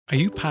Are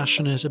you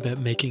passionate about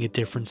making a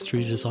difference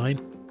through design?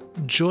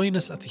 Join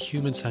us at the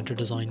Human Centred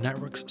Design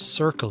Network's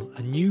Circle,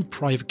 a new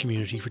private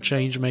community for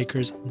change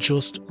makers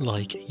just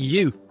like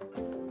you.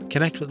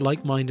 Connect with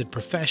like-minded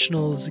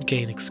professionals,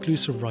 gain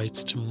exclusive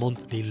rights to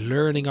monthly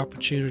learning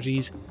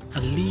opportunities,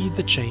 and lead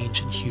the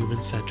change in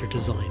human-centred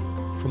design.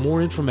 For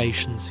more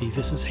information, see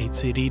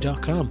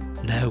thisishcd.com.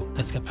 Now,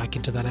 let's get back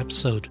into that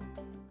episode.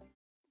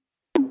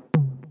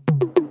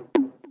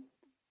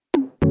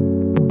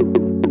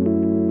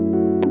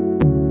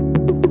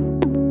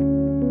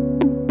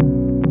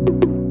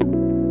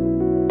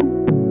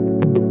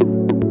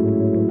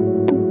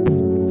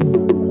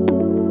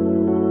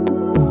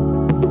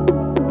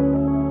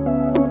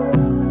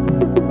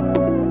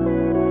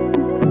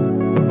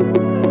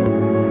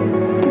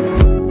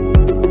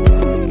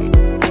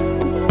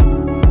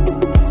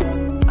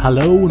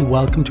 Hello and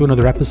welcome to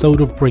another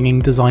episode of Bringing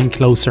Design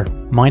Closer.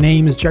 My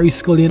name is Jerry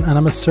Scullion and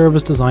I'm a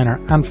service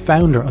designer and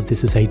founder of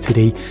This Is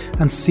HCD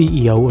and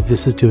CEO of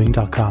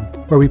thisisdoing.com,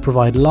 where we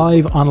provide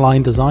live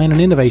online design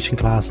and innovation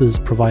classes,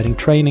 providing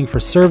training for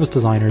service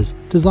designers,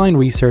 design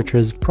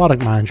researchers,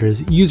 product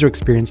managers, user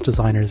experience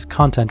designers,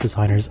 content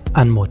designers,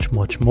 and much,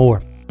 much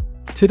more.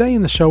 Today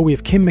in the show we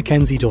have Kim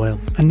Mackenzie Doyle,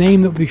 a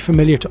name that will be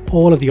familiar to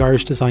all of the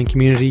Irish design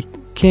community.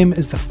 Kim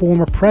is the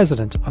former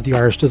president of the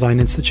Irish Design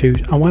Institute,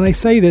 and when I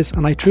say this,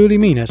 and I truly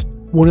mean it,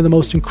 one of the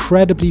most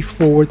incredibly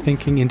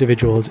forward-thinking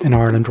individuals in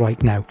Ireland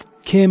right now.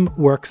 Kim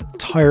works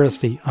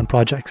tirelessly on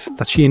projects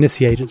that she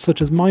initiated,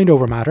 such as Mind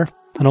Over Matter,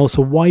 and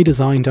also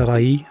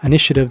whydesign.ie, an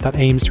initiative that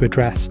aims to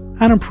address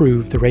and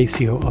improve the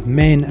ratio of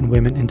men and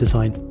women in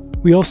design.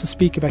 We also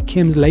speak about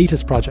Kim's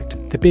latest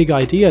project, the Big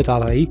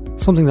Idea.ie,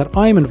 something that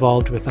I'm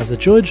involved with as a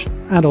judge,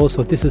 and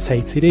also This Is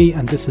HCD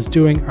and This Is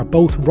Doing are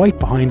both right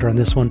behind her on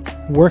this one,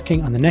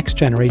 working on the next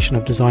generation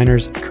of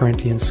designers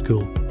currently in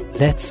school.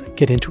 Let's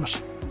get into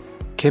it.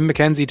 Kim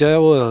Mackenzie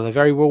Doyle, a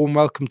very warm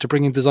welcome to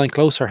Bringing Design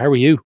Closer. How are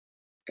you?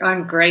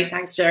 I'm great,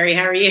 thanks Jerry.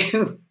 How are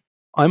you?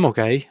 I'm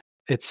okay.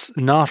 It's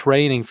not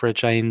raining for a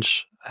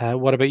change.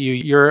 What about you?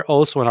 You're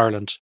also in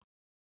Ireland.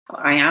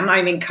 I am.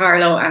 I'm in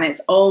Carlow and it's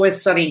always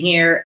sunny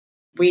here.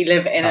 We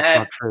live in That's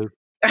not true.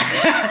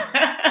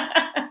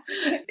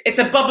 It's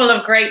a bubble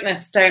of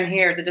greatness down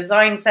here, the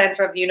design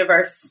centre of the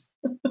universe.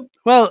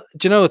 Well,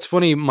 do you know, it's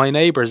funny, my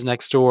neighbours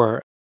next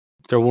door,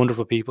 they're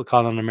wonderful people,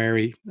 Colin and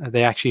Mary.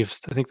 They actually,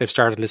 I think they've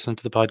started listening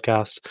to the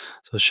podcast,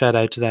 so shout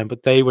out to them.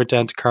 But they were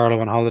down to Carlow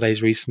on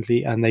holidays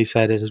recently and they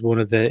said it is one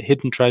of the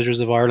hidden treasures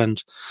of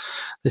Ireland.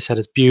 They said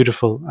it's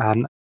beautiful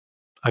and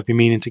I've been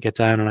meaning to get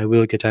down and I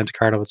will get down to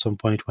Carlow at some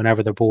point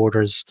whenever the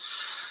borders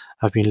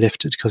have been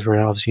lifted, because we're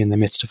obviously in the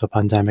midst of a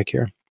pandemic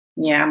here.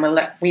 Yeah,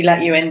 and we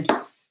let you in.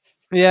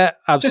 Yeah,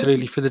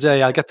 absolutely. For the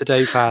day, I'll get the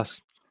day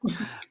pass.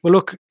 Well,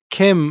 look,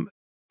 Kim,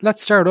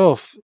 let's start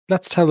off.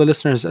 Let's tell the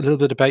listeners a little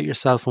bit about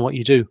yourself and what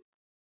you do.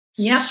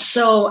 Yeah,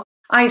 so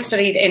I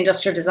studied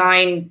industrial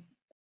design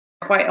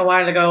quite a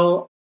while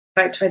ago,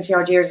 about 20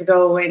 odd years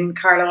ago in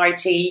Carlow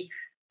IT.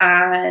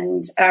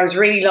 And I was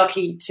really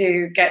lucky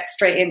to get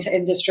straight into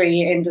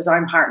industry in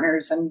Design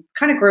Partners and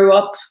kind of grew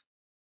up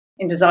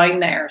in design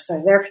there. So I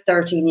was there for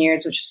 13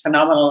 years, which is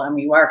phenomenal. And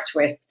we worked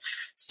with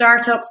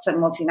startups and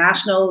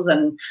multinationals.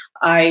 And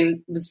I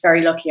was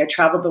very lucky. I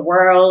traveled the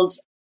world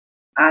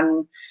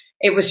and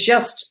it was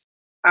just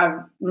a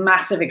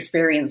massive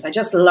experience. I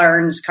just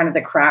learned kind of the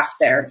craft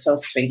there, so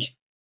to speak.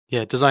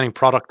 Yeah, designing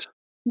product.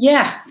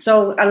 Yeah.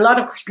 So a lot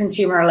of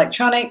consumer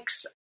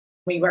electronics.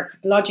 We work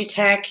with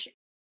Logitech.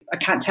 I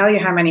can't tell you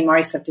how many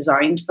mice I've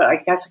designed, but I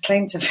guess a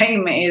claim to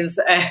fame is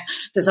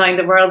design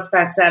the world's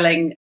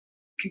best-selling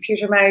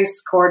computer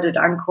mouse, corded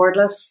and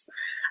cordless.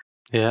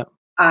 Yeah.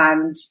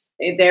 And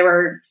they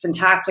were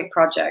fantastic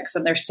projects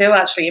and they're still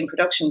actually in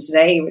production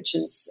today, which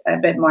is a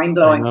bit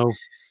mind-blowing. I know.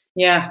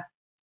 Yeah.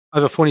 I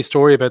have a funny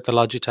story about the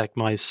Logitech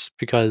mice,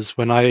 because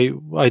when I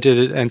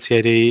did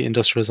NCAD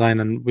industrial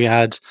design and we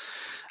had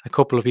a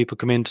couple of people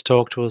come in to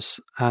talk to us,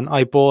 and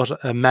I bought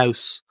a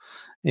mouse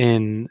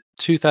in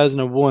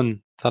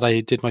 2001 that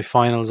I did my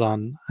finals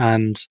on,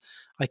 and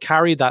I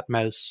carried that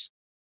mouse.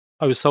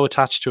 I was so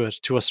attached to it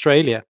to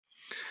Australia.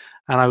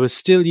 And I was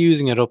still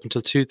using it up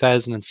until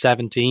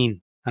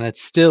 2017, and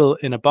it's still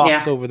in a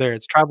box over there.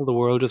 It's traveled the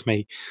world with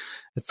me.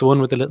 It's the one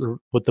with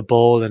the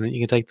ball, and you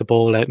can take the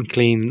ball out and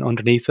clean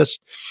underneath it.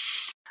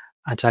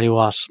 I tell you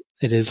what,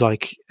 it is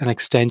like an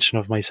extension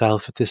of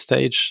myself at this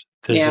stage.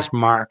 There's just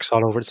marks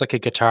all over. It's like a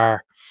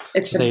guitar.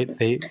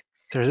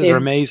 They're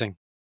amazing.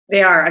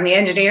 They are, and the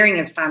engineering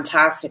is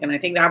fantastic. And I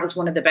think that was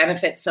one of the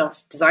benefits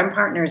of Design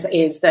Partners,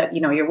 is that,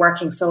 you know, you're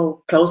working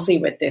so closely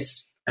with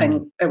this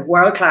and a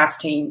world-class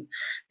team,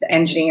 the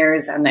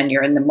engineers, and then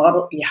you're in the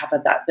model, you have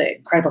the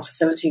incredible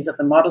facilities of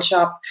the model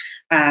shop,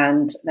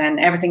 and then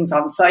everything's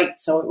on site.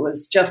 So it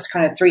was just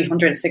kind of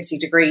 360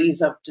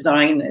 degrees of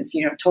design, is,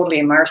 you know, totally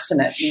immersed in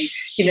it.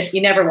 And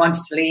you never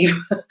wanted to leave.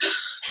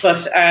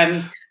 But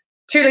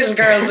two little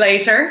girls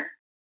later.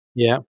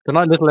 Yeah, they're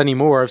not little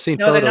anymore. I've seen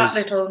photos. No, they're not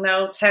little,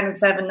 no, 10 and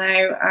 7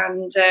 now.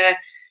 And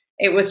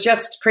it was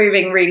just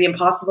proving really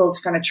impossible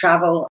to kind of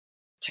travel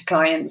to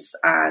clients,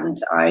 and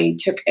I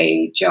took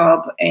a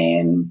job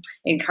in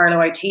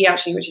Carlow IT,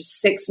 actually, which is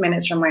 6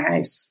 minutes from my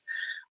house,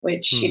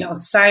 which, you know,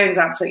 sounds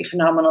absolutely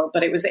phenomenal,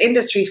 but it was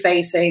industry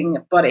facing,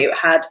 but it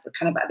had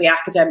kind of the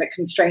academic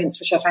constraints,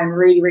 which I found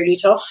really, really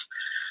tough.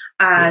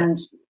 And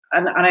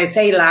I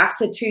say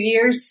lasted 2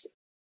 years,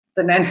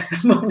 and then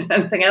more than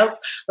anything else,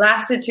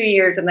 lasted 2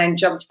 years, and then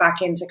jumped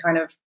back into kind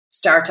of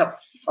startup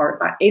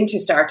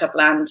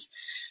land,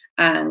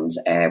 and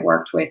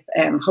worked with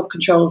Hub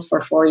Controls for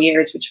 4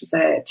 years, which was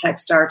a tech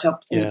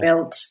startup we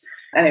built.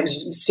 And it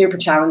was super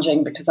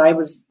challenging because I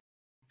was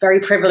very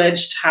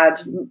privileged, had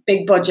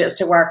big budgets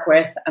to work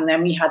with, and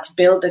then we had to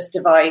build this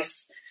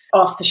device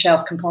off the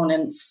shelf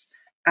components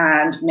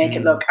and make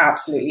it look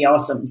absolutely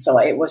awesome. So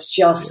it was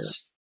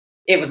just,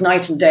 it was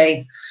night and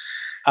day.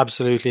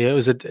 Absolutely. It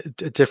was a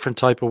different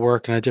type of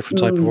work and a different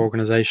type of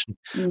organization.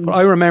 But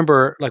I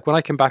remember, like, when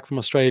I came back from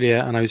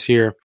Australia and I was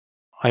here,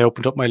 I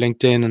opened up my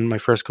LinkedIn in my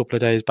first couple of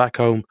days back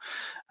home,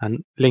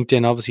 and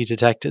LinkedIn obviously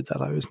detected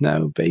that I was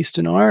now based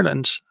in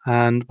Ireland,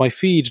 and my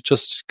feed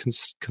just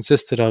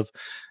consisted of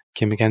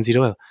Kim Mackenzie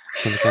Doyle,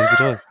 Kim Mackenzie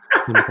Doyle,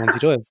 Kim Mackenzie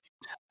Doyle.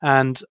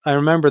 And I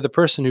remember the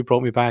person who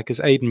brought me back is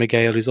Aidan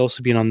McGale, who's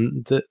also been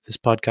on this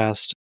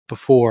podcast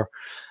before.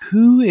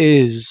 Who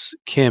is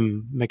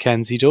Kim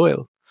Mackenzie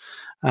Doyle?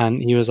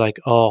 And he was like,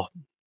 "Oh,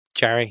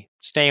 Jerry,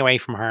 stay away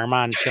from her,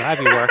 man. She'll have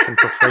you working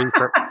for free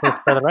for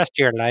the rest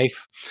of your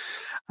life."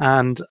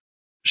 And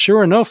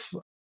sure enough,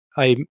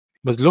 I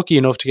was lucky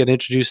enough to get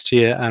introduced to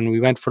you, and we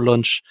went for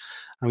lunch,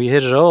 and we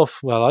hit it off.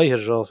 Well, I hit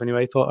it off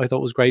anyway. I thought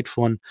it was great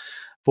fun,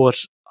 but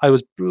I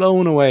was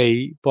blown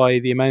away by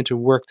the amount of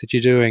work that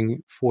you're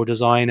doing for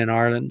design in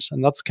Ireland,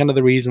 and that's kind of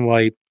the reason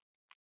why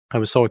I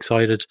was so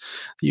excited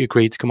that you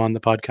agreed to come on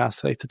the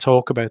podcast today to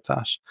talk about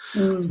that.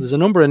 So there's a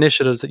number of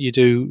initiatives that you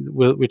do,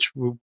 which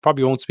we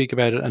probably won't speak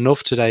about it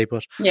enough today,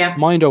 but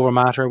Mind Over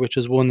Matter, which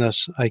is one that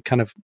I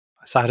kind of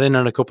sat in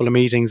on a couple of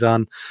meetings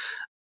on,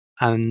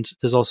 and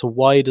there's also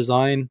Why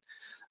Design.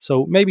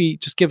 So maybe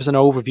just give us an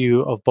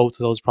overview of both of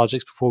those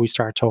projects before we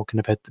start talking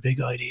about the big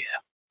idea.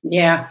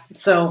 Yeah.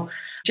 So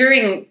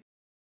during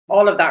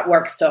all of that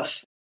work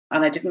stuff,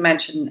 and I didn't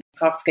mention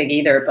Foxgig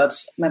either, but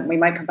we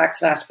might come back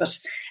to that. But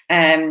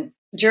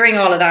during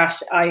all of that,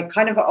 I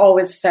kind of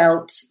always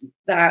felt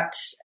that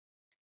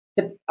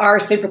our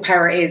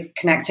superpower is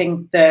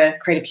connecting the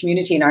creative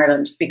community in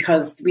Ireland,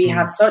 because we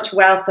have such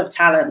wealth of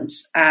talent,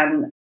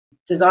 and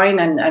design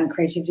and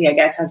creativity, I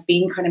guess, has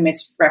been kind of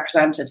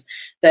misrepresented,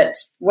 that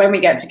when we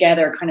get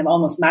together, kind of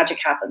almost magic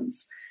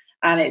happens.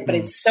 But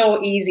it's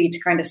so easy to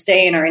kind of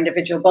stay in our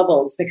individual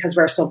bubbles because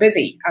we're so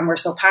busy and we're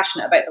so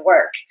passionate about the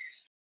work.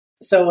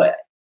 So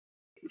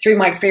through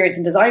my experience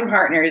in design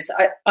partners,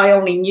 I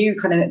only knew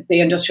kind of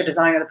the industrial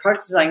design or the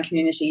product design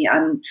community,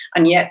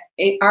 and yet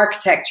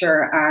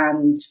architecture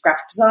and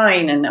graphic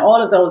design and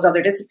all of those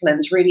other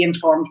disciplines really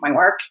informed my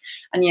work.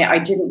 And yet I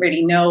didn't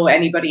really know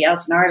anybody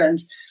else in Ireland.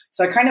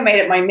 So I kind of made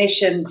it my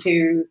mission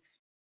to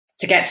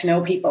get to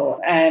know people.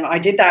 I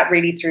did that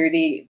really through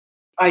the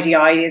IDI,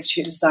 the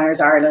Institute of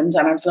Designers Ireland,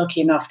 and I was lucky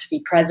enough to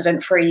be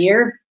president for a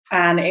year.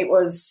 And it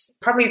was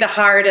probably the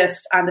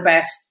hardest and the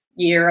best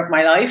year of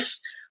my life,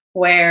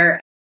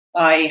 where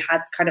I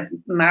had kind of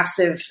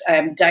massive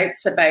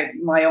doubts about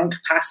my own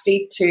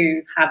capacity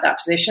to have that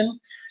position,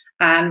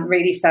 and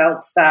really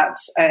felt that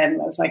I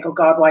was like, oh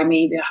God, why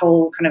me? The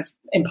whole kind of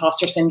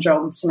imposter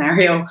syndrome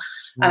scenario.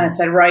 And I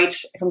said, right,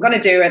 if I'm going to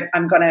do it,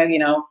 I'm going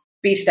to,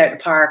 beat it out the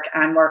park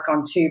and work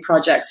on two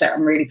projects that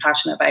I'm really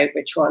passionate about,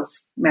 which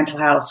was mental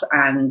health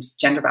and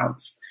gender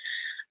balance.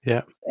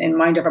 Yeah. In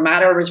Mind Over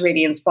Matter was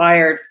really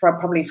inspired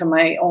probably from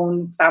my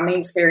own family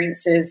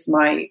experiences.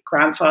 My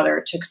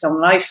grandfather took his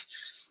own life.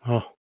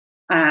 Oh.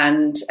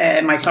 And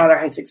my father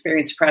has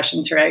experienced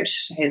depression throughout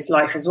his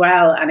life as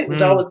well. And it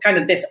was always kind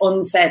of this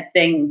unsaid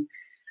thing.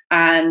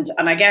 And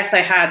I guess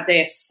I had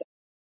this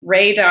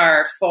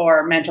radar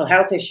for mental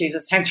health issues.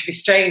 It sounds really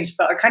strange,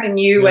 but I kind of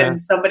knew when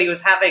somebody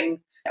was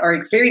having or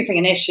experiencing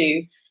an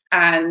issue,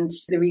 and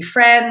there'd be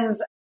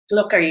friends,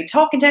 look, are you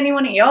talking to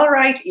anyone? Are you all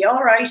right? Are you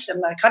all right?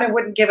 And I kind of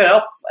wouldn't give it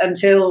up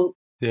until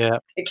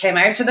it came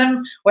out to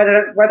them,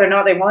 whether or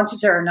not they wanted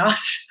to or not.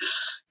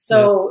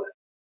 So,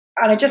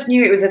 and I just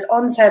knew it was this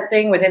unsaid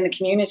thing within the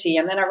community.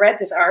 And then I read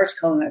this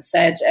article and it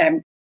said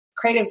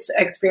creatives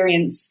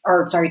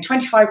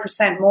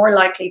 25% more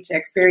likely to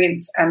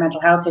experience a mental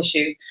health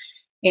issue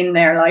in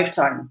their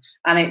lifetime.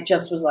 And it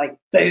just was like,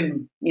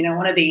 boom,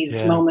 one of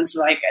these moments,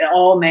 like it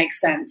all makes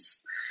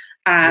sense.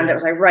 And it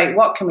was like, right,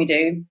 what can we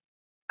do?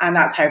 And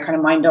that's how kind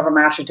of Mind Over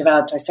Matter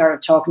developed. I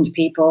started talking to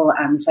people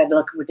and said,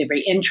 look, would there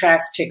be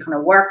interest to kind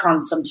of work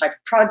on some type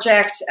of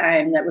project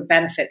that would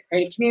benefit the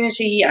creative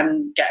community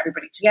and get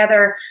everybody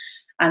together?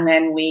 And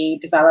then we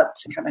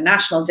developed kind of a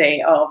national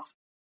day of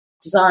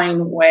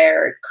design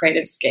where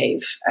creatives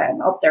gave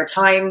up their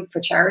time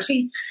for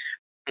charity.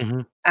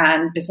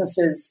 And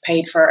businesses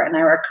paid for an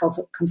hour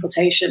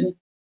consultation.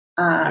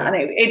 And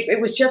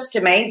it was just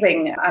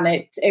amazing. And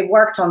it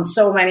worked on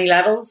so many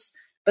levels.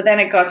 But then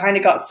it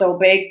got so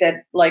big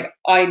that like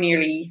I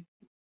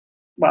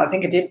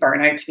think it did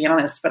burn out, to be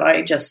honest. But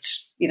I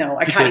just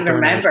I can't even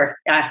remember.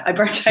 Yeah, I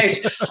burnt out.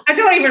 I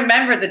don't even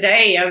remember the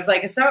day. I was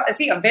like, I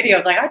see on video, I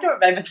was like, I don't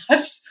remember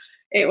that.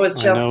 It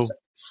was just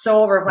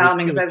so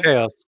overwhelming. It was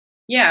chaos.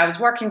 I was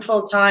working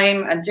full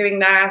time and doing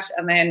that.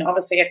 And then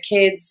obviously had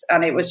kids.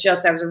 And it was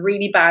just, I was a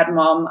really bad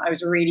mom. I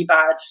was a really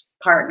bad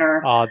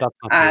partner. Oh, that's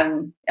not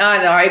and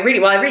I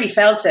really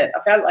felt it.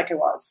 I felt like I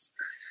was.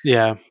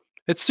 Yeah.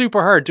 It's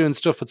super hard doing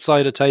stuff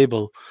outside a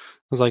table,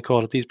 as I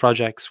call it, these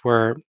projects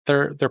where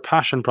they're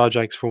passion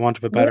projects, for want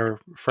of a better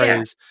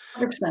phrase.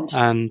 100%.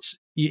 And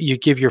you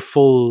give your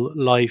full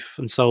life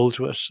and soul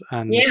to it,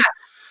 and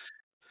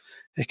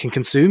it can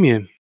consume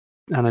you.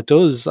 And it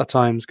does at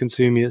times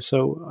consume you.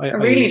 So it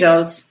really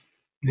does.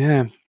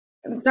 Yeah.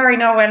 Sorry,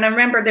 no. And I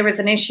remember there was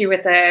an issue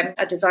with a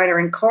designer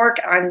in Cork,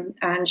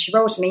 and she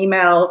wrote an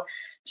email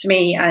to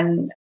me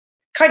and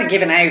kind of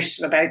giving out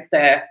about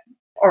the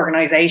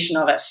organisation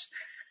of it.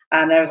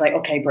 And I was like,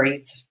 okay,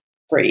 breathe.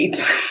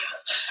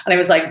 And I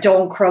was like,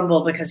 don't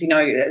crumble, because,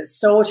 you're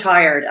so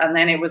tired. And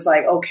then it was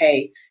like,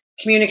 okay,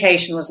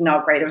 communication was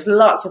not great. There was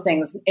lots of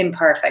things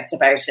imperfect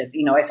about it.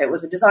 If it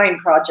was a design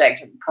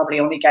project, it would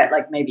probably only get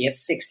like maybe a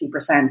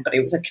 60%, but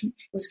it was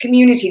a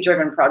community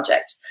driven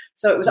project.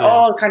 So it was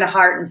all kind of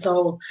heart and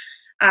soul.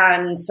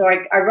 And so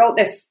I wrote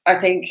this, I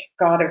think, it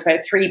was about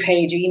a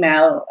 3-page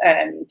email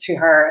to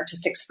her,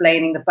 just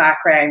explaining the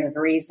background and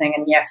the reasoning.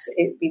 And yes,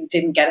 we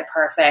didn't get it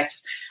perfect.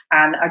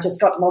 And I just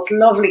got the most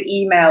lovely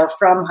email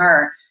from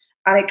her.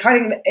 And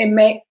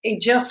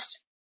it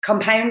just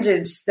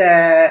compounded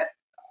the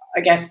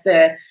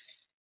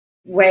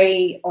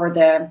way, or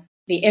the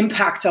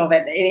impact of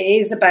it. It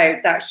is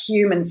about that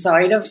human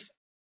side of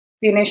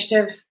the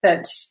initiative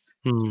that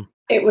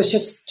it was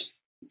just,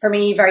 for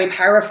me, very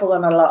powerful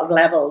on a lot of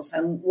levels.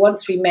 And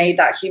once we made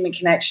that human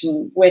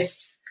connection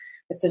with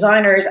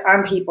designers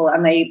and people,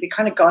 and they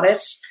kind of got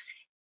it,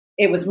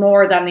 it was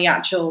more than the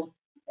actual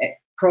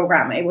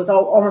program. It was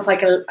almost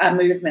like a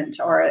movement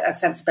or a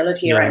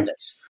sensibility around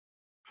it.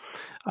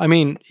 I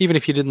mean, even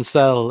if you didn't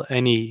sell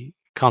any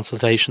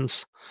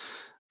consultations,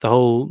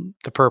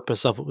 the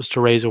purpose of it was to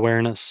raise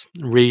awareness,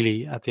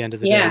 really, at the end of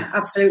the day. Yeah,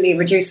 absolutely.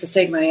 Reduce the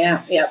stigma.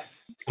 Yeah.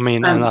 I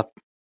mean, and that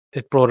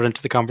it brought it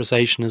into the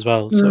conversation as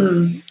well.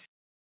 So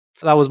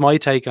that was my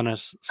take on it.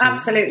 So.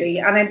 Absolutely.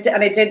 And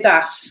it did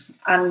that.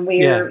 And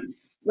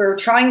we're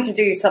trying to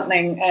do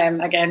something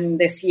again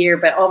this year,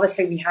 but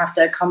obviously we have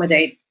to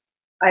accommodate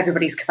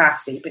everybody's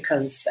capacity,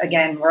 because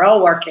again, we're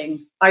all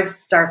working. I've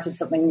started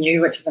something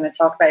new, which I'm going to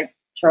talk about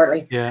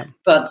shortly. Yeah.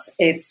 But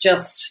it's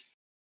just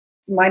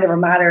mind over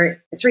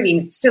matter. It's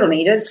really still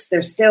needed.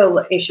 There's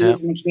still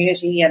issues in the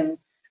community and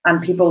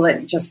people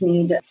that just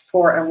need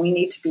support, and we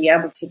need to be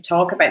able to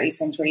talk about these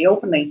things really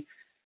openly.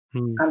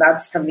 And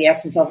that's kind of the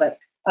essence of it.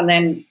 And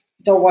then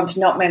don't want to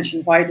not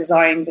mention why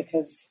design,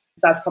 because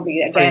that's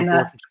probably, again,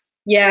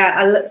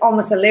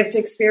 almost a lived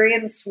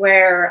experience,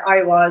 where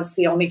I was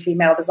the only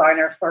female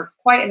designer for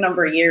quite a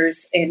number of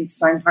years in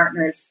Design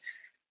Partners.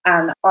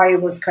 And I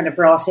was kind of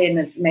brought in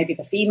as maybe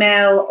the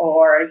female,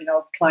 or,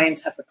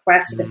 clients had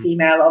requested a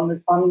female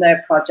on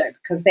the project,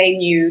 because they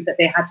knew that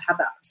they had to have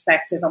that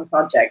perspective on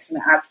projects, and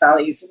it adds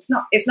value. So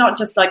it's not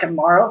just like a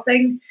moral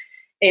thing.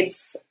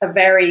 It's a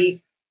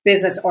very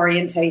business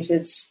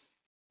orientated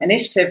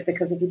initiative,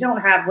 because if you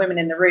don't have women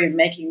in the room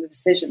making the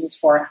decisions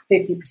for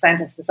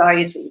 50% of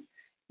society,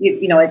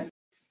 the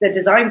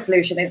design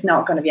solution is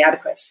not going to be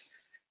adequate.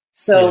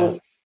 So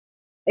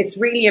it's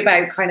really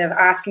about kind of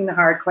asking the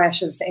hard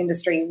questions to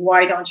industry.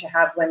 Why don't you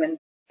have women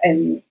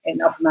in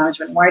upper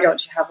management? Why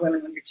don't you have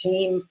women on your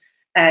team?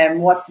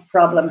 What's the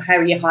problem? How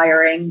are you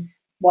hiring?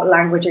 What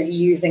language are you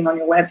using on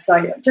your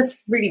website? Just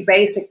really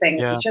basic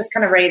things. It's just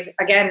kind of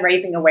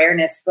raising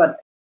awareness, but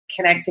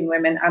connecting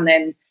women, and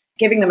then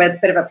giving them a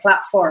bit of a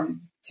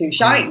platform to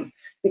shine,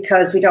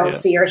 because we don't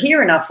see or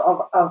hear enough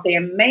of the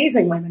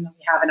amazing women that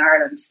we have in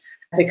Ireland,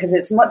 because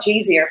it's much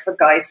easier for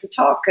guys to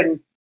talk. And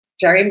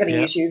Jerry, I'm going to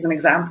use you as an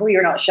example.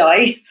 You're not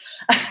shy.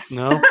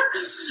 No.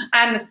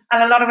 and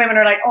a lot of women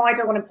are like, oh, I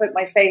don't want to put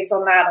my face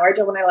on that, or I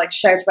don't want to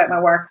shout about my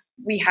work.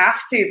 We have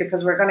to,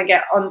 because we're going to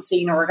get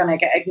unseen, or we're going to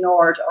get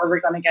ignored, or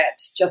we're going to get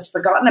just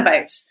forgotten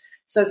about.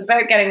 So it's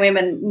about getting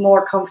women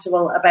more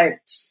comfortable about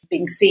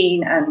being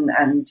seen,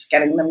 and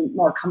getting them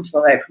more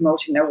comfortable about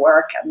promoting their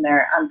work and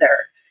their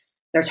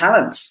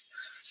talent.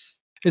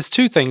 It's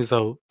two things,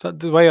 though.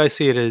 The way I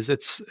see it is,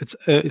 it's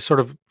sort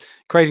of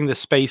creating the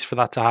space for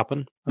that to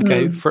happen.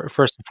 Okay,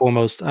 first and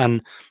foremost,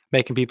 and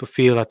making people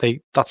feel that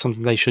that's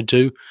something they should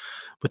do.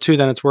 But two,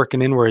 then it's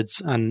working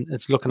inwards, and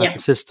it's looking at the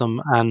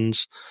system and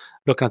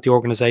looking at the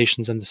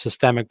organizations and the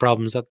systemic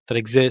problems that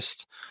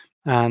exist,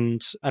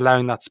 and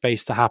allowing that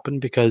space to happen,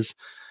 because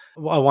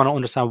I want to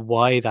understand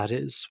why that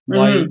is.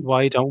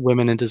 Why don't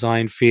women in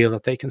design feel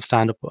that they can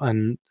stand up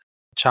and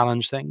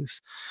challenge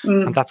things?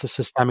 And that's a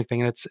systemic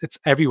thing, and it's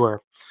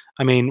everywhere.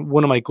 I mean,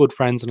 one of my good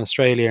friends in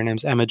Australia, her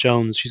name's Emma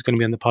Jones. She's going to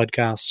be on the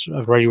podcast.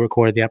 I've already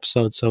recorded the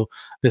episode, so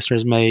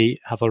listeners may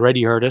have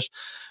already heard it,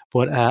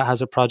 but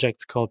has a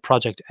project called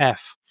Project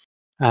F,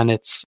 and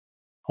it's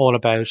all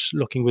about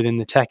looking within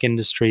the tech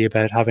industry,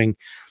 about having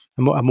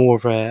a more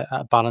of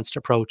a balanced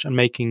approach, and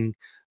making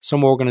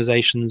some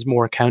organizations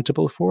more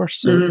accountable for it.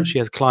 So she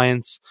has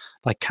clients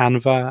like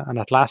Canva and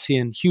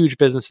Atlassian, huge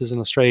businesses in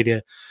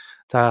Australia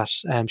that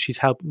she's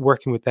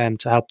working with them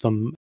to help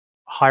them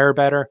hire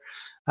better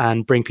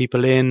and bring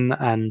people in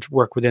and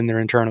work within their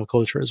internal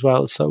culture as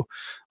well. So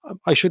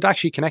I should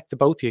actually connect the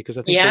both of you, because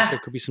I think there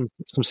could be some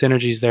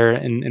synergies there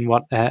in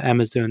what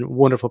Emma's doing.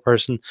 Wonderful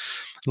person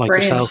like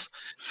yourself.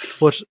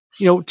 But,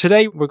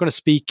 today we're going to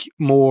speak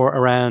more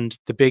around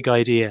the big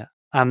idea.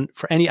 And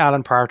for any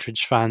Alan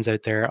Partridge fans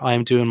out there,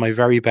 I'm doing my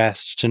very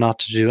best to not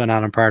to do an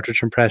Alan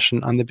Partridge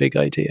impression on the big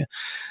idea.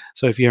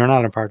 So if you're an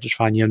Alan Partridge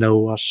fan, you'll know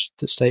what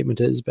the statement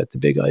is about the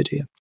big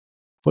idea.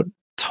 But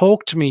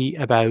talk to me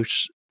about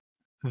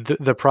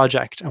the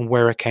project and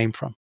where it came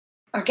from.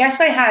 I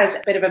guess I had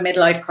a bit of a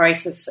midlife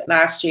crisis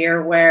last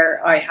year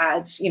where I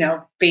had,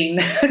 been,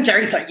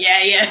 Jerry's like,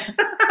 yeah.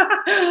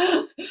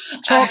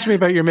 Talk to me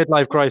about your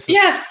midlife crisis.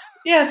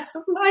 Yes.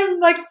 I'm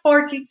like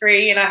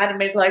 43 and I had a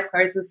midlife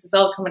crisis. It's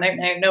all coming out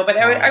now. No, but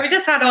I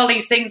just had all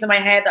these things in my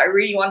head that I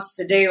really wanted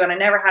to do and I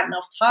never had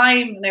enough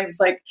time. And I was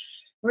like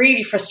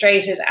really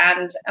frustrated.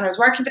 And I was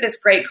working for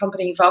this great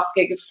company,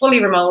 Voskig,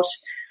 fully remote,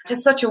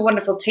 just such a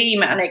wonderful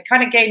team. And it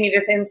kind of gave me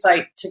this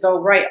insight to go,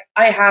 right,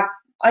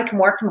 I can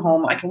work from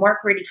home. I can work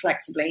really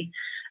flexibly.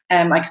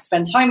 I can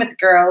spend time with the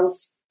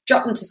girls,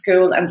 drop them to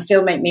school and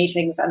still make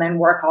meetings and then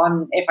work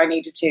on if I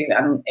needed to.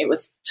 And it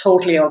was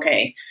totally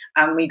okay.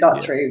 And we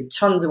got through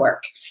tons of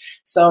work.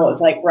 So it was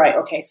like, right,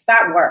 okay, so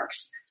that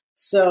works.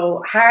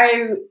 So how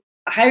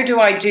do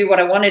I do what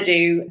I want to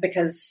do?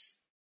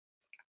 Because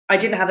I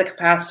didn't have the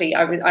capacity.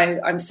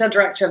 I'm still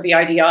director of the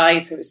IDI.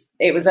 So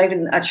it was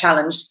even a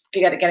challenge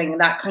getting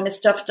that kind of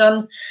stuff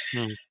done.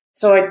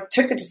 So I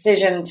took the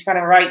decision to kind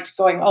of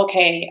going,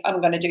 okay, I'm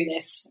going to do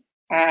this.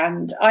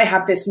 And I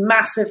had this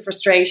massive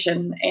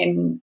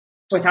frustration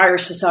with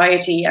Irish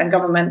society and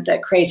government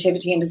that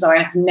creativity and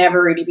design have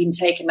never really been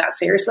taken that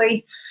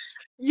seriously.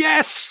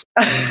 Yes.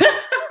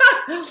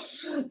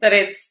 That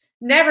it's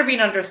never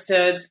been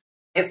understood.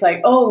 It's like,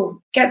 oh,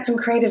 get some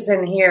creatives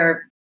in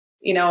here,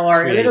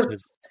 or a little,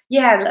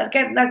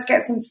 let's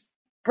get some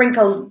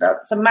sprinkle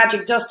some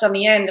magic dust on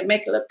the end and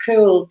make it look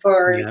cool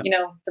for,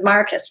 the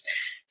market.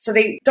 So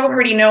they don't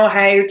really know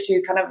how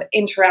to kind of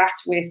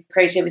interact with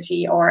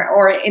creativity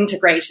or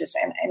integrate it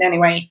in any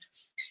way.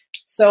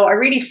 So I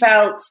really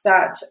felt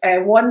that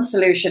one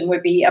solution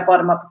would be a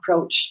bottom-up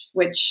approach,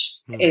 which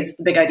is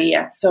the big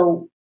idea.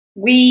 So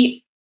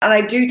and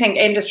I do think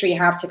industry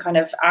have to kind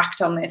of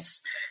act on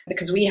this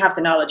because we have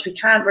the knowledge. We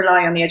can't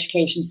rely on the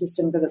education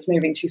system because it's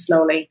moving too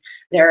slowly.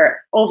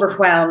 They're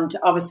overwhelmed,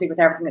 obviously, with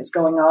everything that's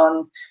going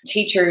on.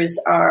 Teachers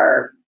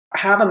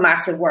have a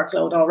massive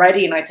workload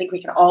already, and I think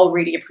we can all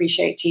really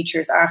appreciate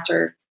teachers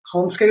after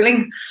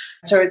homeschooling.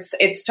 So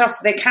it's tough.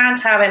 So they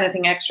can't have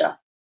anything extra.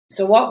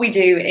 So what we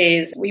do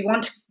is we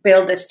want to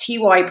build this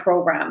TY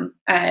program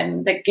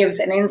that gives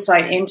an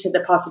insight into the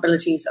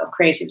possibilities of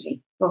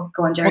creativity. Oh,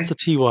 go on, Jerry. What's a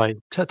TY?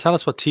 Tell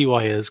us what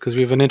TY is, because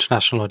we have an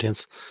international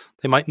audience.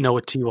 They might know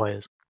what TY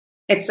is.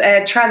 It's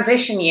a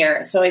transition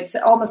year. So it's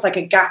almost like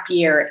a gap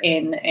year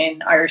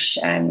in Irish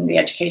the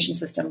education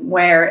system,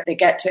 where they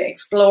get to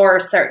explore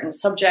certain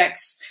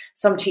subjects.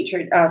 Some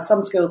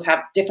schools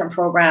have different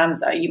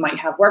programs. You might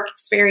have work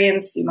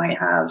experience. You might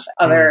have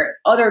there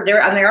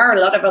are a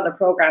lot of other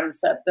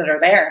programs that are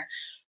there.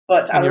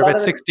 But and you're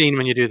about 16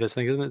 when you do this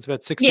thing, isn't it? It's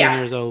about 16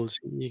 years old.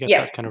 You get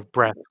that kind of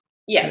breath.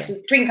 Yes,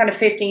 it's between kind of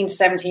 15 to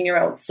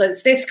 17-year-olds. So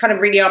it's this kind of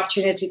really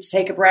opportunity to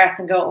take a breath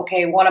and go,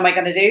 okay, what am I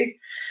going to do?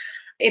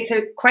 It's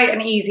quite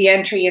an easy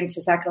entry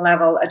into second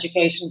level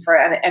education for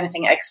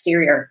anything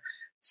exterior.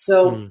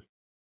 So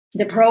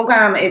the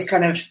program is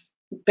kind of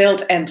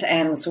built end to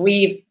end. So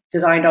we've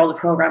designed all the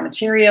program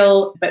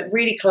material, but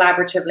really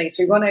collaboratively.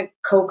 So we want to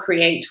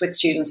co-create with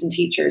students and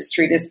teachers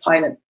through this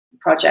pilot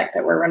project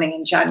that we're running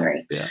in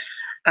January. Yeah.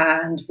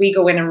 And we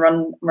go in and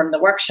run the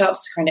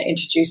workshops to kind of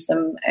introduce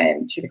them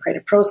to the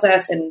creative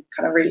process in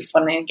kind of really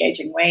fun and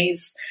engaging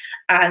ways,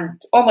 and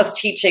almost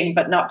teaching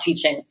but not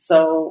teaching.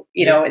 So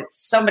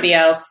it's somebody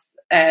else.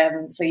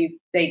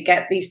 They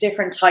get these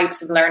different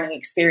types of learning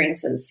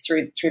experiences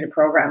through the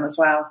program as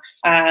well.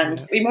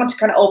 And we want to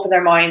kind of open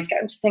their minds, get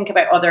them to think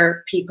about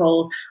other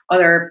people,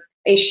 other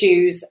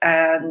issues,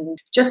 and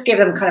just give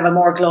them kind of a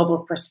more global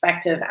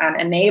perspective and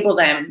enable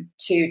them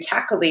to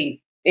tackle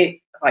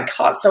like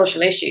hot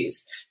social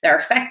issues that are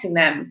affecting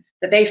them,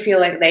 that they feel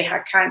like they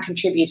can't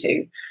contribute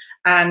to.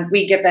 And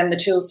we give them the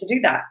tools to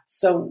do that.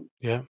 So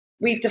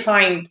we've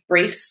defined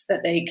briefs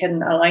that they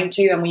can align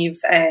to, and we've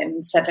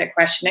sent out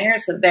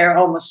questionnaires so they're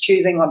almost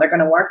choosing what they're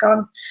going to work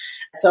on.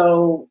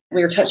 So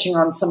we're touching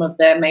on some of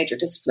the major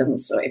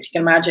disciplines. So if you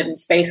can imagine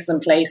spaces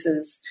and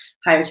places,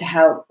 how to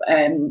help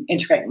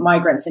integrate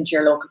migrants into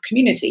your local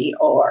community,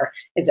 or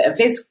is it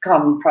a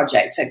VisCom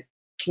project to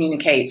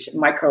communicate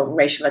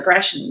micro-racial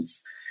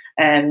aggressions?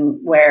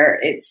 Where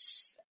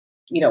it's,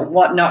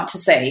 what not to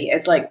say.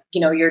 It's like,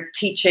 you're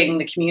teaching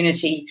the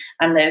community,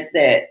 and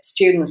the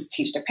students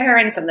teach their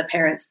parents, and the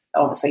parents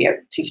obviously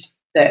teach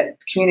the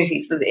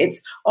community. So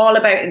it's all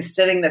about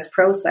instilling this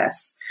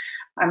process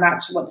And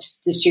that's what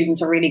the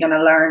students are really going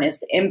to learn, is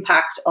the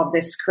impact of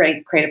this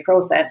creative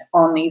process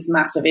on these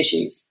massive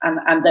issues, and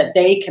that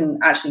they can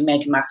actually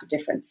make a massive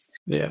difference.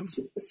 Yeah.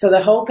 So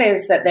the hope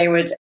is that they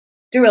would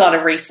do a lot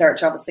of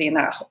research, obviously, in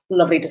that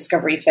lovely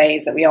discovery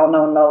phase that we all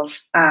know and love,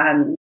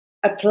 and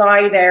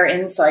apply their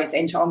insights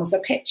into almost a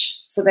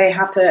pitch. So they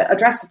have to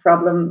address the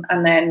problem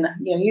and then,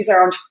 use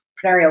their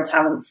entrepreneurial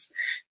talents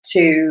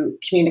to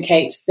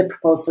communicate the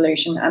proposed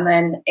solution. And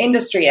then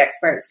industry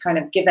experts kind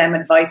of give them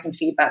advice and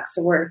feedback.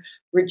 So we're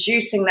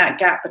reducing that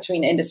gap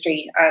between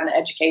industry and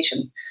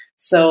education.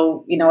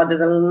 So,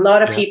 there's a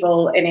lot of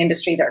people in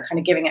industry that are kind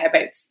of giving out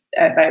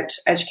about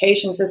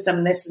education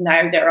system. This is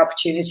now their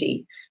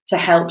opportunity to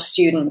help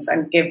students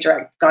and give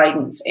direct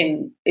guidance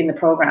in the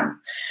program.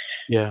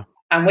 Yeah.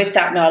 And with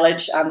that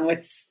knowledge and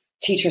with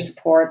teacher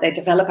support, they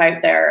develop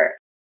out their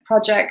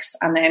projects,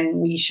 and then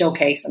we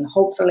showcase, and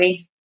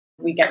hopefully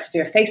we get to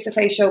do a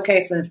face-to-face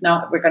showcase. And if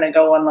not, we're going to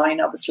go online,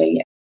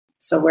 obviously.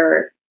 So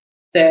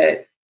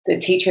the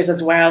teachers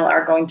as well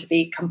are going to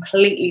be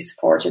completely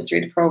supported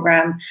through the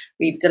program.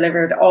 We've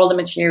delivered all the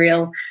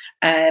material,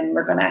 and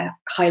we're going to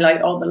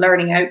highlight all the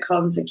learning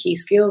outcomes and key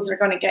skills they're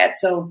going to get.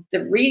 So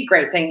the really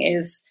great thing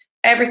is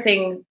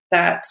everything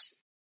that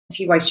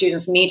TY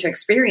students need to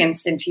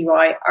experience in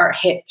TY are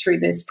hit through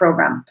this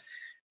program.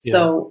 Yeah.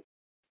 So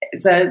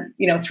it's a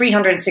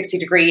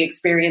 360-degree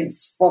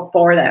experience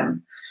for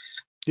them.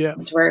 Yeah.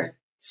 So we're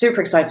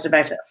super excited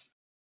about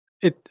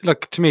it.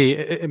 To me,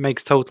 it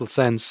makes total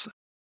sense.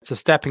 It's a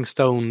stepping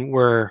stone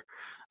where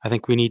I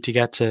think we need to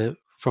get to,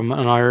 from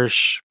an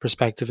Irish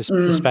perspective,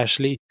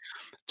 especially,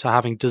 to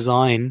having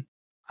design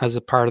as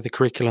a part of the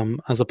curriculum,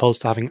 as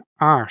opposed to having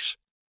art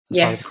as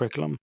part of the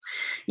curriculum.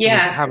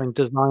 Yeah. Having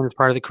design as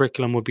part of the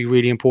curriculum would be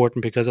really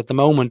important, because at the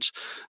moment,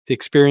 the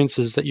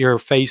experiences that you're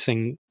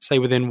facing, say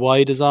within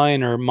Y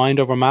design or mind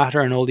over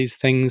matter and all these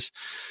things,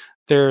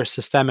 they're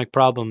systemic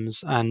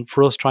problems. And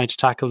for us, trying to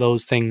tackle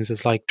those things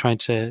is like trying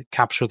to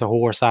capture the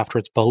horse after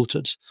it's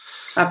bolted.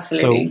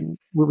 Absolutely.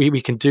 So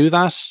we can do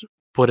that,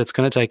 but it's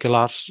going to take a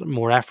lot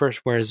more effort.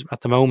 Whereas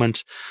at the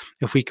moment,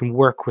 if we can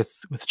work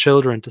with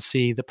children to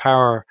see the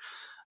power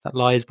that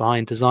lies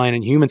behind design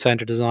and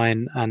human-centered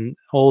design and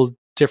all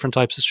different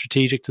types of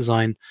strategic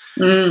design,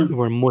 we're in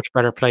a much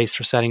better place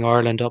for setting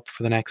Ireland up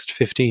for the next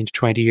 15 to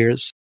 20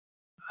 years.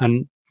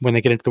 And when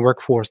they get into the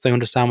workforce, they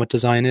understand what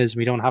design is.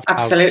 We don't have to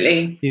have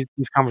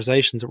these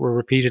conversations that we're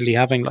repeatedly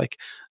having, like,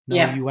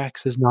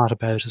 UX is not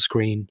about a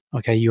screen.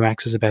 Okay,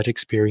 UX is about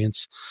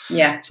experience.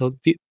 Yeah. So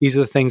these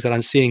are the things that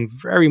I'm seeing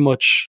very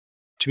much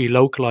to be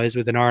localized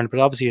within Ireland, but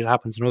obviously it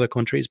happens in other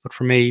countries. But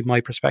for me,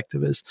 my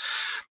perspective is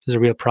there's a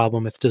real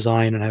problem with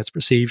design and how it's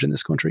perceived in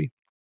this country.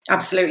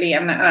 Absolutely.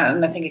 And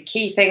I think a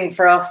key thing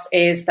for us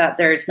is that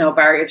there's no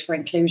barriers for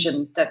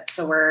inclusion.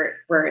 So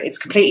it's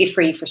completely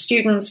free for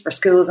students, for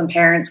schools and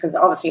parents, because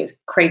obviously it's a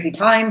crazy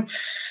time.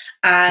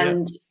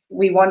 And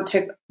we want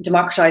to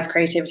democratize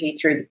creativity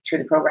through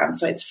the program.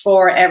 So it's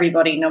for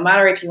everybody, no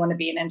matter if you want to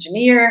be an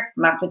engineer,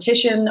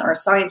 mathematician, or a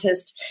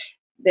scientist.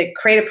 The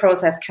creative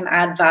process can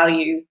add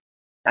value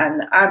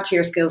and add to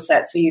your skill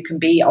set, so you can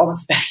be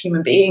almost a better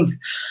human being.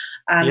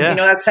 And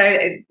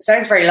it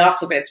sounds very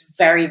lofty, but it's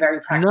very,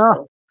 very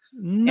practical.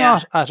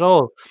 Not at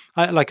all.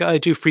 I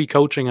do free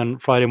coaching on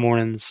Friday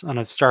mornings, and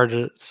I've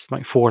started, this is my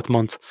 4th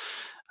month,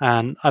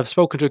 and I've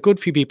spoken to a good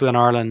few people in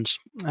Ireland,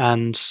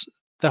 and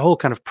the whole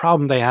kind of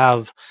problem they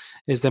have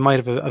is they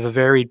might have a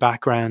varied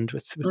background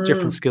with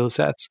different skill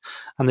sets,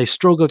 and they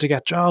struggle to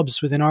get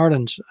jobs within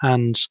Ireland.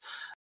 And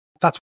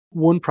that's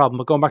one problem.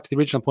 But going back to the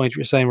original point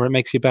you're saying, where it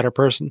makes you a better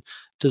person,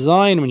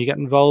 design, when you get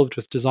involved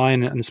with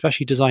design, and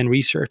especially design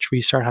research, where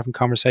you start having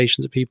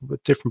conversations with people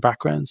with different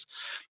backgrounds,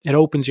 it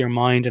opens your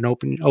mind and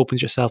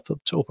opens yourself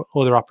up to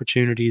other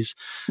opportunities.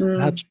 It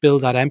helps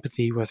build that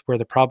empathy with where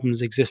the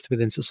problems exist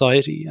within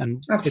society.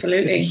 And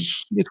absolutely,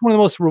 it's one of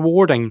the most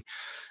rewarding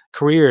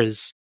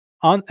careers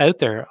out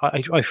there.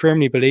 I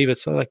firmly believe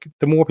it's like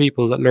the more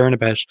people that learn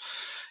about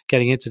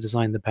getting into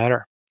design, the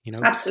better.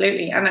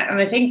 Absolutely. And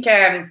I think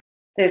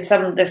there's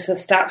a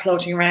stat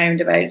floating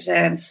around about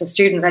so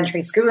students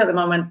entering school at the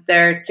moment,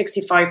 there's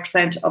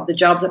 65% of the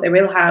jobs that they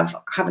will have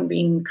haven't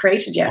been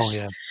created yet. Oh,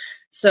 yeah.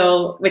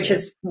 So, which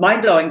is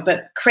mind-blowing,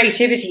 but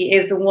creativity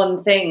is the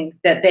one thing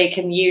that they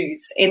can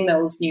use in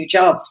those new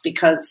jobs,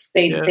 because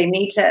they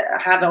need to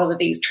have all of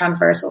these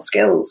transversal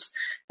skills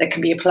that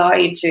can be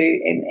applied to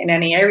in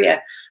any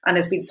area. And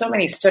there's been so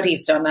many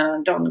studies done,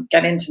 and I don't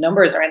get into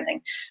numbers or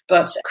anything,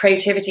 but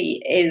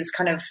creativity is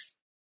kind of,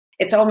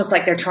 it's almost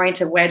like they're trying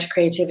to wedge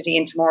creativity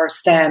into more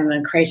STEM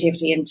and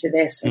creativity into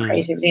this and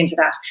creativity into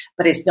that.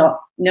 But it's not,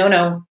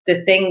 no.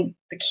 The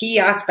key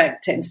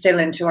aspect to instill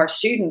into our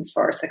students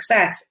for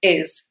success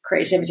is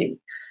creativity.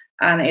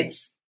 And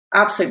it's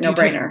absolute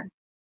no-brainer.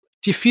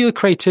 Do you feel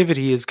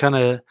creativity is kind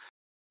of,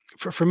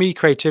 for me,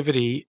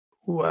 creativity,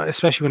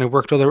 especially when I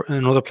worked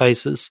in other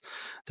places,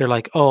 they're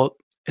like, oh,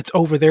 it's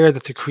over there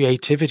that the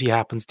creativity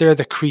happens. They're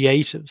the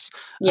creatives,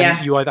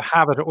 and you either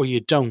have it or you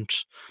don't.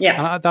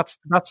 Yeah. And that's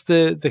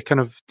the kind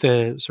of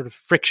the sort of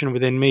friction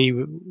within me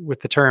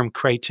with the term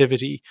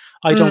creativity.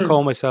 I don't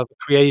call myself a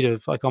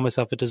creative. I call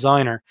myself a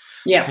designer.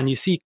 Yeah. And you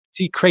see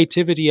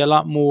creativity a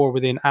lot more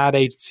within ad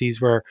agencies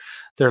where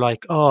they're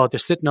like, oh, they're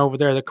sitting over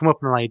there, they come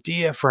up with an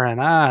idea for an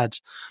ad,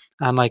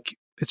 and like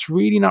it's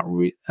really not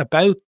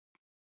about.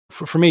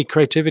 For me,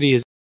 creativity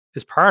is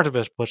part of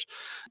it, but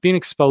being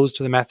exposed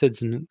to the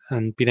methods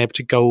and being able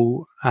to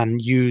go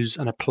and use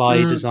and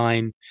apply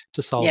design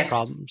to solve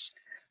problems.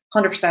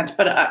 100%.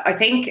 But I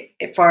think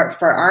for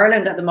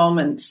Ireland at the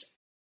moment,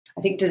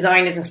 I think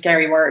design is a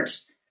scary word,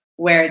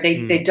 where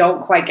they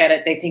don't quite get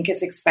it. They think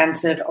it's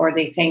expensive, or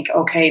they think,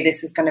 okay,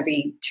 this is going to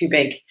be too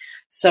big.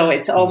 So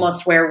it's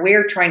almost where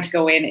we're trying to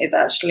go in is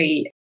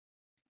actually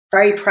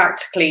very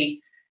practically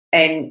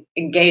and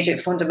engage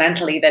it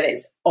fundamentally, that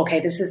is, okay,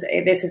 this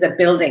is a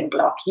building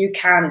block. You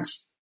can't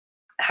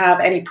have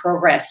any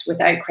progress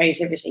without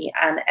creativity,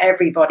 and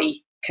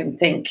everybody can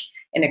think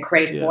in a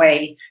creative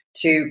way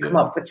to come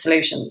up with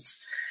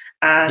solutions.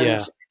 And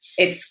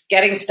it's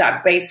getting to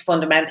that base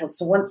fundamental.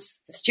 So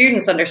once the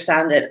students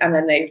understand it, and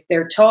then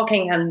they're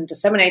talking and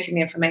disseminating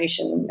the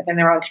information within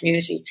their own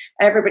community,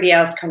 everybody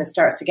else kind of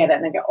starts to get it,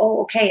 and they go,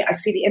 oh, okay, I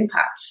see the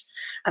impact.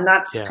 And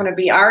that's going to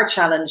be our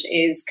challenge,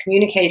 is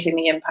communicating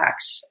the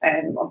impact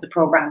of the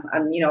program,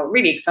 and,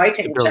 really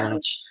exciting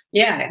challenge.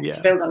 To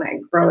build on it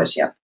and grow it.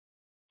 Yeah.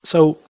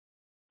 So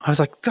I was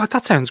like,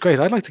 that sounds great.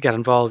 I'd like to get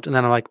involved. And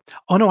then I'm like,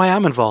 oh no, I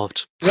am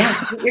involved. Yeah,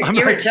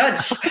 you're a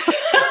judge.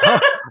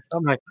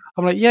 I'm like,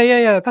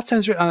 yeah. That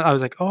sounds great. And I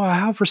was like, oh, I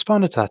have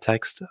responded to that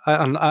text.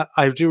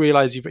 I do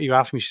realize you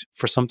asked me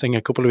for something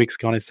a couple of weeks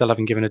ago, and I still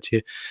haven't given it to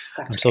you.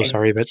 I'm so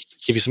sorry, but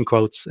give you some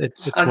quotes.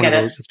 It's I'll one of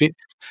those.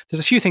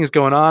 There's a few things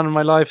going on in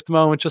my life at the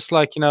moment. Just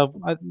like, just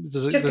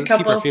a couple.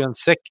 People are feeling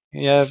sick.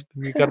 Yeah,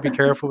 you've got to be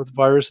careful with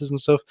viruses and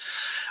stuff.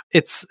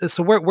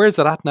 So where's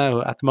it at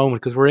now at the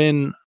moment? Because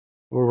we're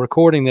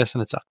recording this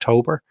and it's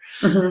October.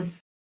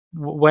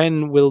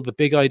 When will the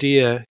big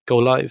idea go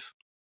live?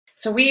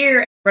 So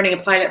we're running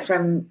a pilot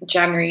from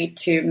January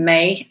to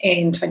May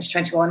in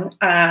 2021,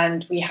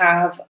 and we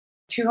have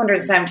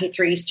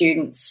 273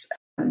 students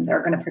that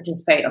are going to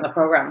participate on the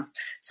program.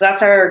 So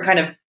that's our kind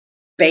of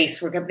base.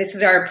 This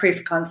is our proof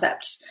of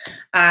concept,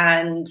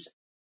 and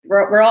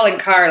we're all in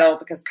Carlow,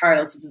 because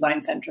Carlow's the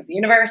design centre of the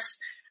universe.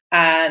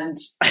 And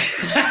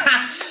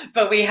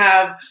but we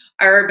have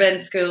urban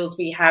schools,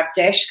 we have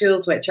DEIS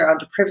schools, which are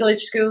underprivileged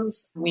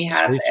schools. We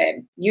have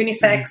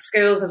unisex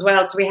schools as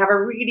well. So we have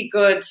a really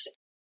good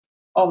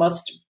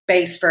almost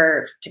base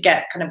to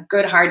get kind of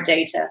good hard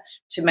data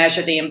to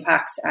measure the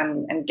impact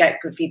and get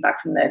good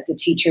feedback from the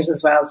teachers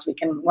as well. So we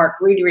can work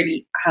really,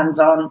 really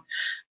hands-on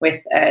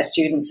with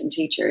students and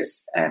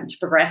teachers to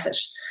progress it.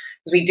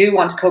 Because we do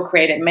want to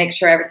co-create it and make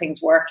sure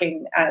everything's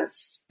working,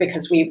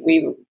 because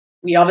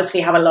we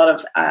obviously have a lot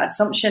of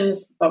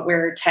assumptions, but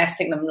we're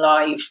testing them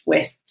live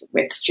with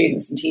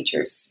students and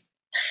teachers.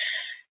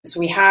 So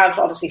we have,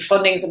 obviously,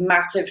 funding is a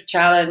massive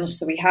challenge.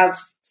 So we have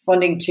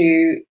funding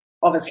to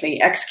obviously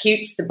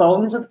execute the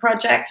bones of the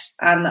project,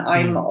 and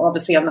I'm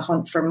obviously on the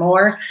hunt for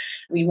more.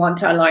 We want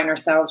to align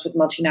ourselves with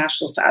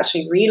multinationals to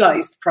actually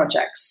realise the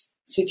projects.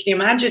 So can you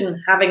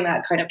imagine having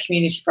that kind of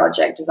community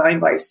project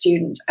designed by a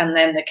student, and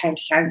then the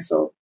county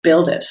council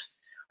build it?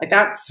 Like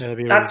that's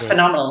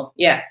phenomenal.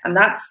 Yeah. And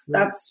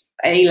that's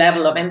a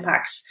level of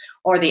impact.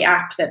 Or the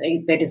app that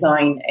they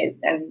design,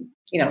 and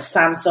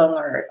Samsung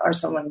or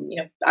someone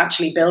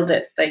actually build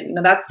it.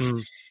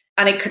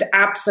 And it could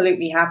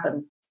absolutely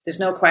happen. There's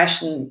no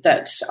question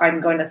that I'm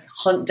going to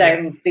hunt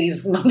down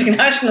these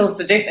multinationals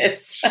to do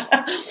this.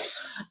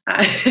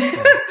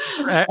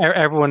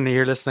 Everyone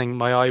here listening,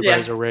 my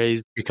eyebrows are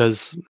raised,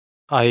 because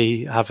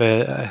I have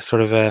a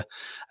sort of a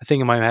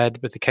thing in my head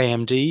with the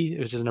KMD,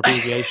 which is an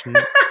abbreviation.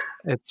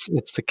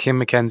 It's the Kim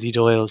Mackenzie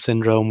Doyle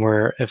syndrome,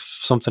 where if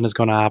something is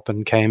going to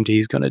happen, KMD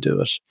is going to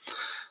do it.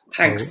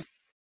 Thanks.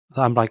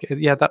 So I'm like,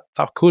 yeah,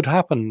 that could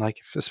happen. Like,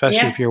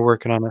 especially if you're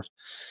working on it.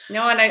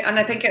 No, and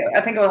I think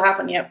it will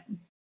happen. Yep.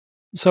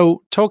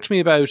 So talk to me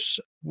about,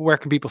 where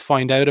can people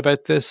find out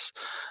about this?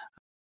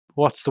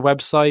 What's the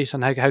website,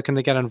 and how can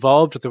they get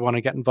involved if they want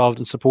to get involved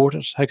and support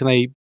it? How can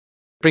they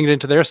bring it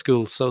into their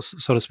school, so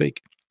to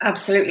speak?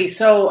 Absolutely.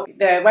 So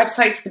the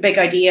website's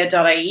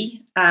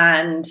thebigidea.ie,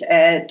 and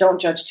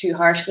don't judge too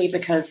harshly,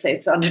 because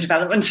it's under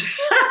development.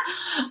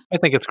 I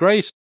think it's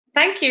great.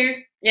 Thank you.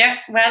 Yeah,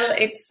 well,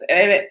 it's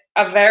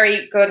a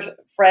very good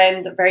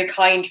friend, a very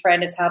kind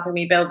friend is helping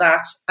me build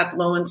that at the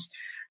moment.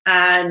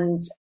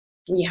 And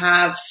we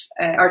have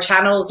our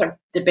channels are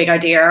The Big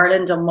Idea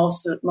Ireland on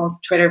most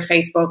Twitter,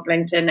 Facebook,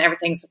 LinkedIn,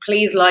 everything. So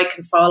please like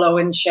and follow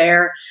and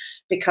share,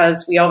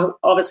 because we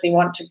obviously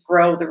want to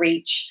grow the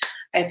reach.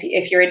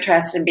 If you're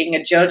interested in being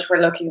a judge,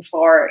 we're looking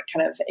for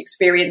kind of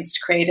experienced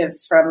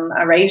creatives from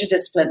a range of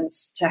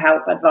disciplines to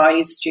help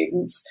advise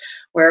students.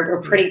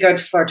 We're pretty good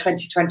for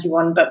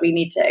 2021, but we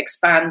need to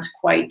expand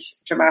quite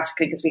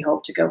dramatically, because we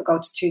hope to go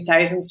to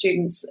 2,000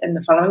 students in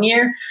the following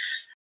year.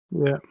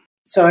 Yeah.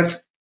 So if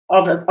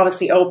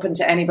obviously open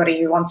to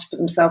anybody who wants to put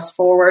themselves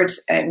forward.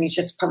 And you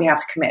just probably have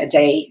to commit a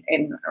day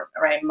in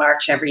around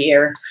March every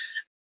year.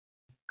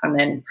 And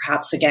then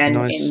perhaps again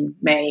in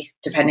May,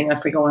 depending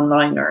if we go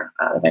online or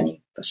at a venue.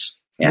 But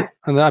yeah.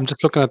 And I'm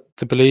just looking at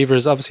the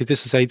Believers. Obviously,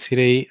 This Is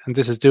HCD and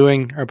This Is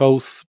Doing are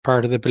both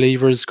part of the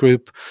Believers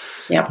group.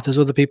 Yeah. But there's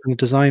other people in the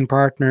Design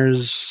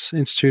Partners,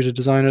 Institute of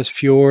Designers,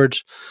 Fjord.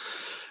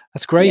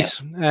 That's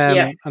great.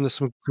 And there's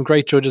some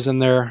great judges in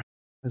there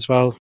as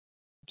well.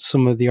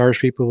 Some of the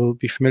Irish people will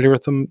be familiar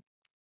with them.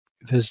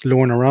 There's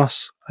Lorna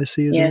Ross, I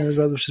see, is in there as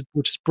well,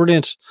 which is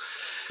brilliant.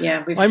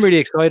 Yeah, I'm really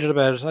excited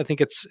about it. I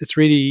think it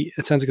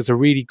sounds like it's a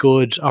really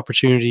good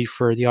opportunity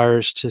for the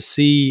Irish to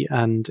see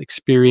and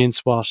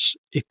experience what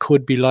it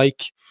could be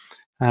like,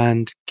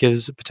 and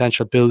gives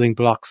potential building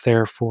blocks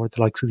there for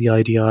the likes of the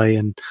IDI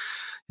and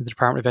the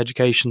Department of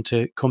Education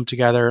to come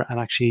together and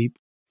actually,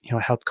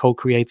 help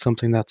co-create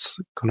something that's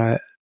going to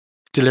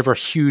deliver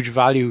huge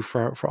value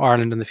for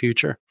Ireland in the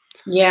future.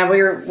 Yeah,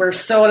 we're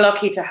so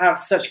lucky to have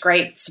such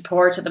great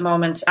support at the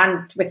moment,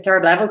 and with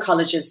third level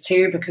colleges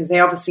too, because they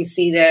obviously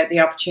see the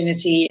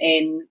opportunity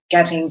in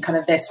getting kind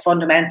of this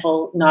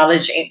fundamental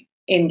knowledge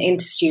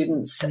into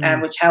students,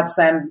 which helps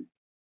them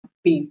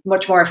be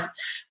much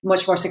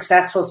more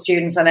successful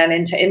students and then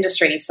into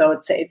industry. So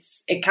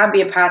it can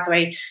be a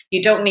pathway.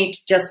 You don't need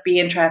to just be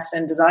interested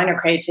in design or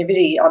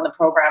creativity on the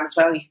program as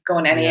well. You can go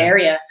in any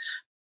area.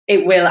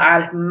 It will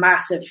add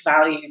massive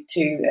value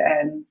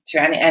to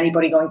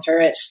anybody going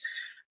through it.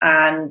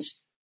 And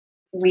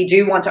we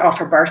do want to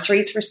offer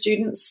bursaries for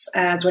students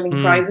as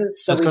winning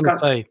prizes. So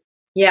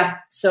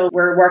so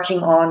we're working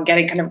on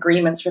getting kind of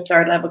agreements with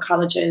third level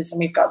colleges, and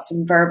we've got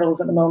some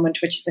verbals at the moment,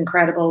 which is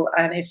incredible.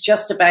 And it's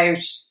just about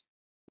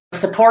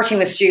supporting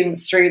the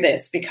students through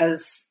this,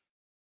 because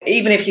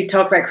even if you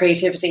talk about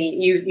creativity,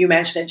 you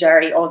mentioned it,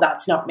 Jerry,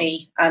 that's not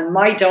me. And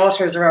my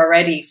daughters are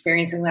already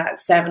experiencing that at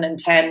 7 and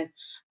 10.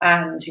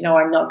 And,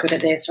 I'm not good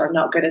at this or I'm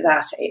not good at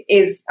that. It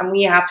is, and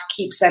we have to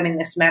keep sending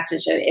this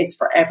message. It's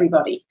for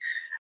everybody.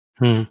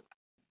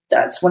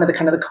 That's one of the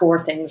kind of the core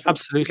things.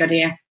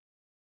 Absolutely.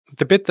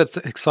 The bit that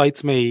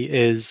excites me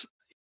is,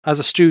 as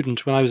a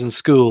student, when I was in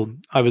school,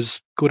 I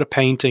was good at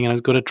painting and I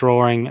was good at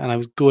drawing and I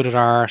was good at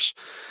art.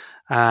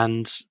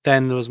 And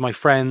then there was my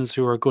friends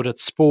who were good at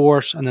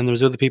sport. And then there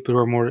was other people who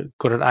were more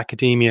good at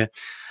academia.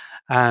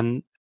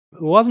 And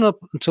it wasn't up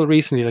until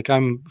recently, like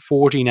I'm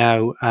 40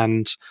 now,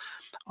 and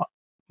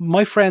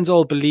my friends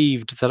all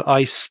believed that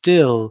I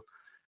still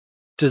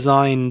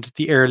designed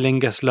the Aer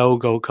Lingus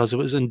logo because it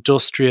was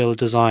industrial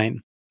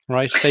design,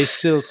 right? They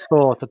still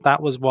thought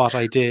that was what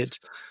I did.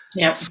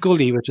 Yeah.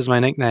 Scully, which is my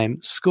nickname,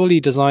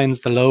 Scully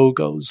designs the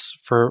logos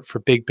for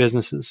big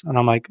businesses. And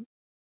I'm like,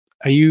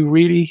 are you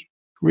really?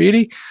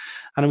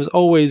 And it was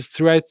always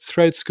throughout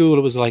school,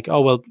 it was like,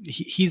 oh, well,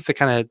 he's the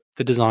kind of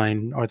the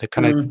design or the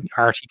kind of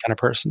arty kind of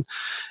person.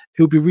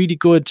 It would be really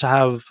good to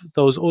have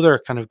those other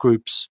kind of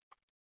groups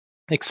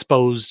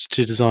exposed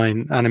to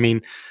design, and I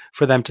mean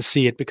for them to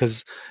see it,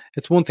 because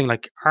it's one thing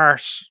like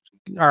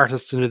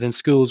artists within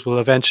schools will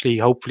eventually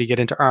hopefully get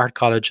into art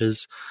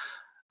colleges,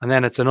 and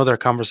then it's another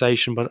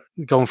conversation. But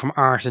going from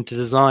art into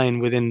design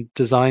within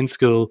design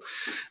school,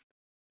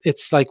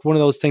 it's like one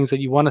of those things that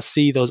you want to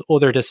see those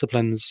other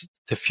disciplines,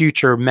 the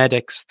future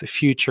medics, the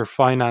future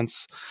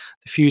finance,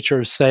 the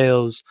future of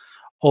sales,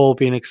 all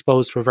being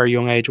exposed to a very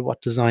young age of what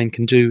design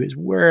can do, is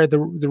where the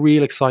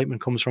real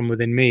excitement comes from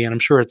within me. And I'm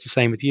sure it's the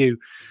same with you.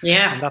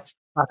 Yeah. And that's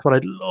what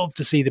I'd love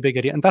to see, the big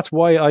idea. And that's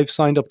why I've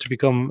signed up to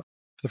become,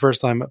 for the first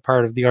time, a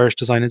part of the Irish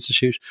Design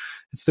Institute.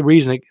 It's the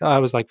reason I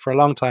was like, for a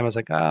long time, I was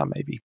like,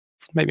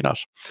 maybe not.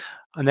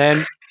 And then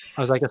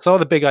I was like, I saw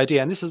the big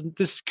idea, and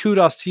this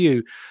kudos to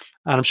you.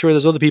 And I'm sure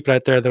there's other people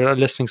out there that are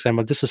listening saying,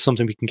 well, this is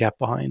something we can get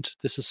behind.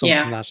 This is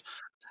something that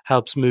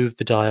helps move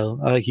the dial.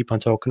 I keep on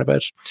talking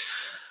about.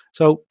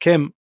 So,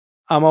 Kim,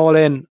 I'm all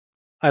in.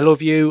 I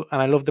love you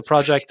and I love the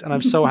project, and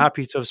I'm so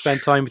happy to have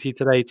spent time with you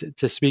today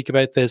to speak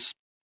about this.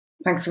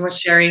 Thanks so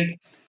much, Jerry.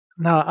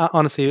 No,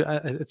 honestly,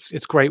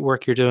 it's great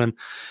work you're doing.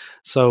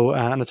 So,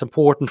 and it's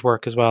important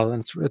work as well.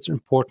 And it's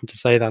important to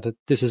say that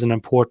this is an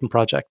important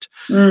project.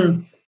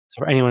 So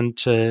for anyone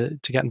to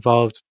get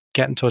involved,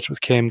 get in touch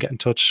with Kim, get in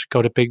touch,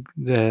 go to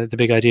the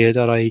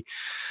bigidea.ie.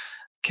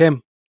 Kim,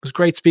 it was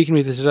great speaking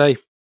with you today.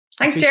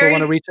 Thanks, Jerry.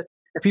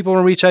 If people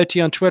want to reach out to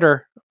you on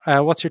Twitter,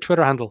 what's your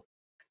Twitter handle?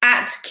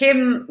 At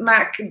Kim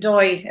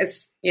MacDoy.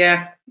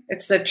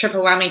 It's a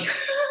triple whammy.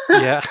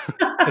 Yeah,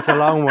 it's a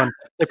long one.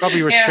 They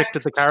probably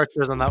restricted the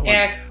characters on that one.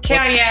 Yeah,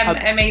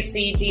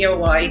 KIMMACDOY.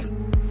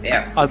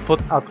 Yeah. I'll put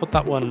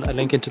that one, a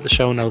link into the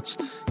show notes.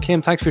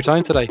 Kim, thanks for your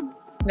time today.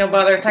 No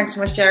bother. Thanks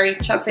so much, Jerry.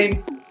 Chat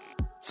soon.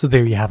 So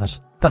there you have it.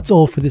 That's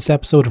all for this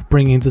episode of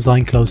Bringing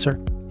Design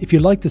Closer. If you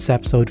like this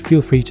episode,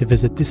 feel free to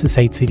visit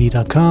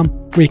thisishcd.com,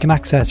 where you can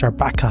access our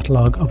back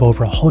catalogue of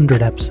over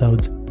 100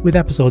 episodes, with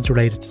episodes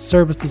related to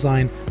service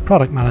design,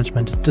 product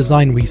management,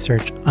 design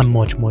research, and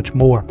much, much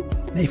more.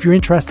 Now, if you're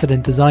interested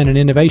in design and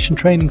innovation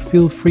training,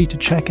 feel free to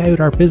check out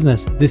our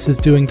business,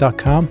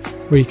 thisisdoing.com,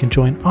 where you can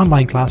join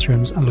online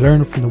classrooms and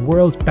learn from the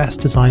world's best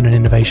design and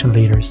innovation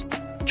leaders.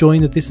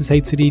 Join the This Is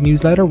HCD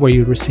newsletter where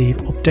you'll receive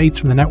updates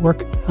from the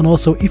network, and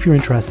also if you're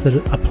interested,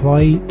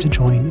 apply to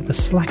join the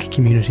Slack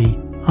community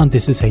on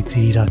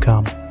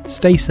thisishcd.com.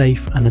 Stay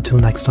safe, and until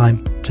next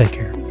time, take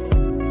care.